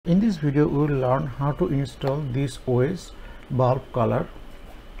In this video we will learn how to install this WYZE bulb color.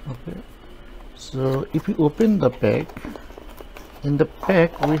 Okay, so if you open the pack, in the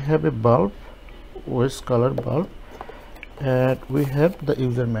pack we have a bulb, WYZE color bulb, and we have the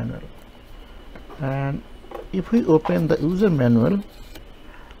user manual. And if we open the user manual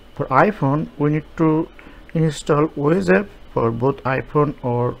for iPhone, we need to install WYZE app for both iPhone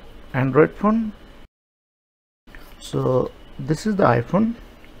or Android phone. So this is the iPhone.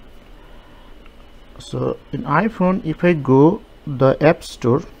 So in iPhone, if I go the App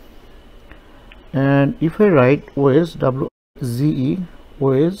Store and if I write WYZE, WYZE,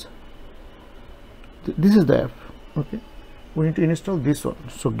 WYZE, this is the app. Okay, we need to install this one.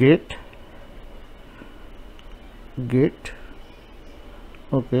 So get.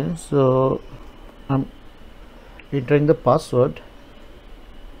 Okay, so I'm entering the password.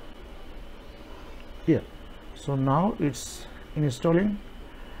 Yeah, so now it's installing.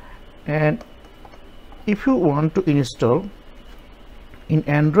 And if you want to install in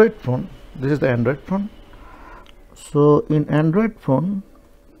Android phone, this is the Android phone. So in Android phone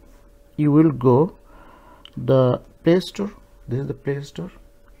you will go the Play Store. This is the Play Store,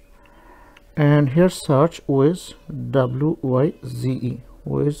 and here search WYZE, WYZE,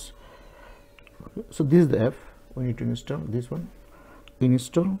 WYZE. So this is the app we need to install. This one,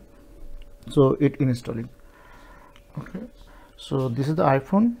 install. So it installing. Okay, so this is the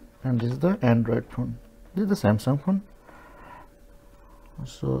iPhone and this is the Android phone. This is the Samsung phone.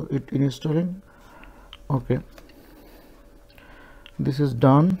 So it installing. Okay, this is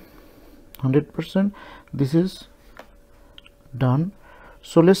done 100%. This is done.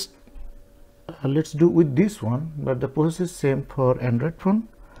 So let's do with this one, but the process is same for Android phone.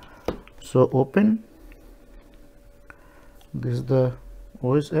 So open. This is the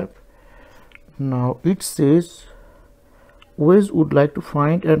WYZE app. Now it says WYZE would like to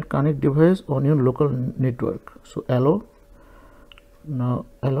find and connect device on your local network. So allow. Now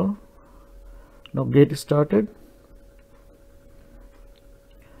allow. Now get started.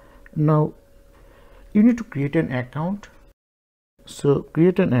 Now you need to create an account. So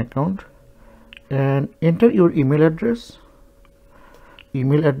create an account and enter your email address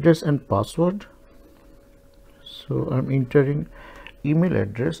and password. So I'm entering email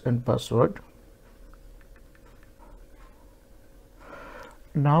address and password.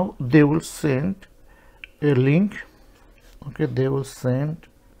 Now they will send a link. Okay, they will send.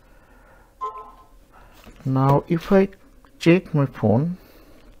 Now if I check my phone,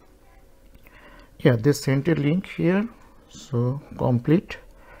 yeah, they sent a link here. So complete.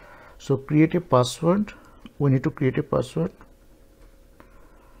 So create a password. We need to create a password.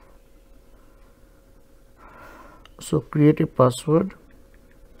 So create a password.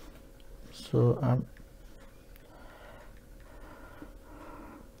 So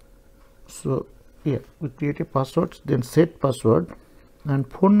yeah, we create a password, then set password, and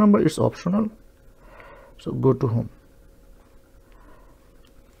phone number is optional. So go to home.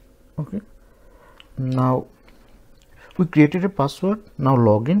 Okay, now we created a password. Now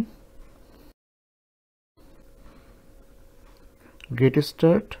login. Get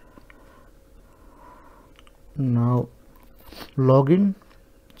start. Now login.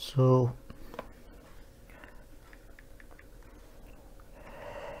 So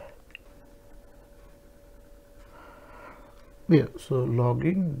yeah, so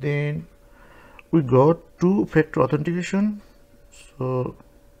login, then we got two-factor authentication. So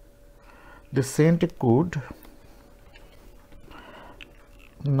they sent a code.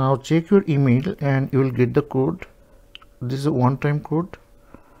 Now check your email and you will get the code. This is a one-time code.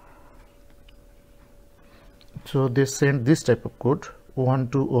 So they send this type of code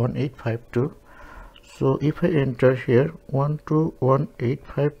 121852. So if I enter here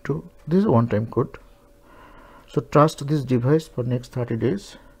 121852, this is a one-time code. So trust this device for next 30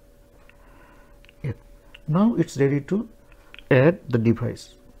 days. Yeah. Now it's ready to add the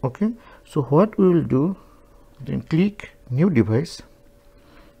device. Okay, so what we will do, then click new device,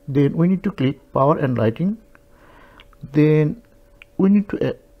 then we need to click power and lighting, then we need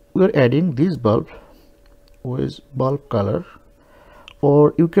to we are adding this bulb with bulb color,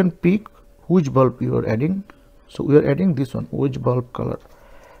 or you can pick which bulb you are adding. So we are adding this one, which bulb color,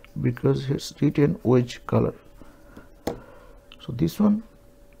 because it's written which color. So this one.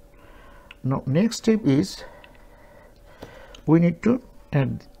 Now next step is we need to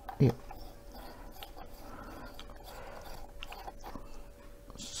add here.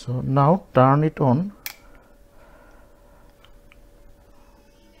 So now turn it on.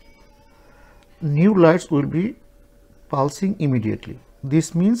 New lights will be pulsing immediately.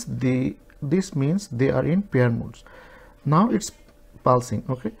 This means they are in pair modes. Now it's pulsing.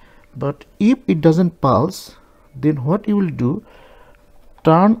 Okay, but if it doesn't pulse, then what you will do,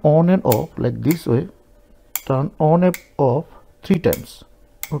 turn on and off like this way, turn on and off 3 times.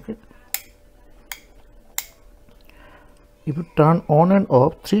 Okay, if you turn on and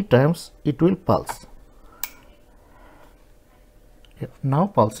off 3 times, it will pulse. Yeah, now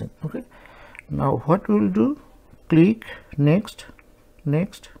pulsing. Okay, now what we will do, click next,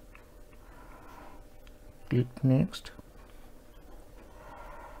 next, click next.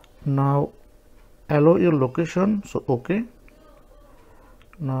 Now allow your location, so okay.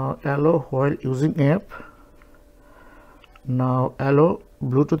 Now allow while using app. Now allow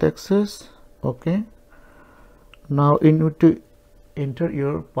Bluetooth access. Okay, now you need to enter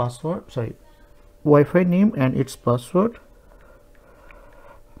your password, sorry, Wi-Fi name and its password.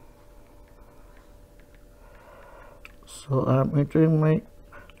 So I am entering my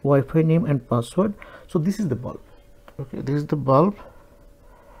Wi-Fi name and password. So this is the bulb. Okay, this is the bulb.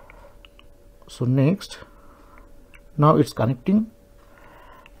 So next, now it's connecting.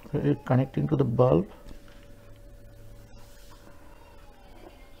 Okay, connecting to the bulb.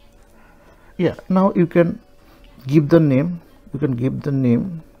 Yeah, now you can give the name. You can give the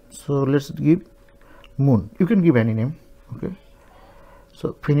name. So let's give moon. You can give any name. Okay,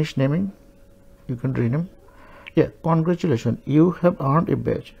 so finish naming. You can rename. Yeah, congratulations, you have earned a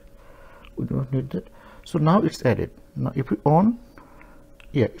badge. We don't need that. So now it's added. Now if we on,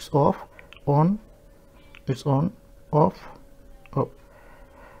 yeah, it's off, on, it's on, off, off.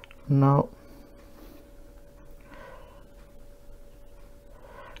 Now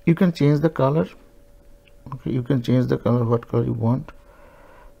you can change the color. Okay, you can change the color, what color you want.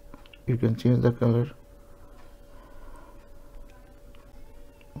 You can change the color.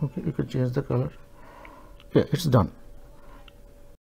 Okay, you can change the color. Yeah, it's done.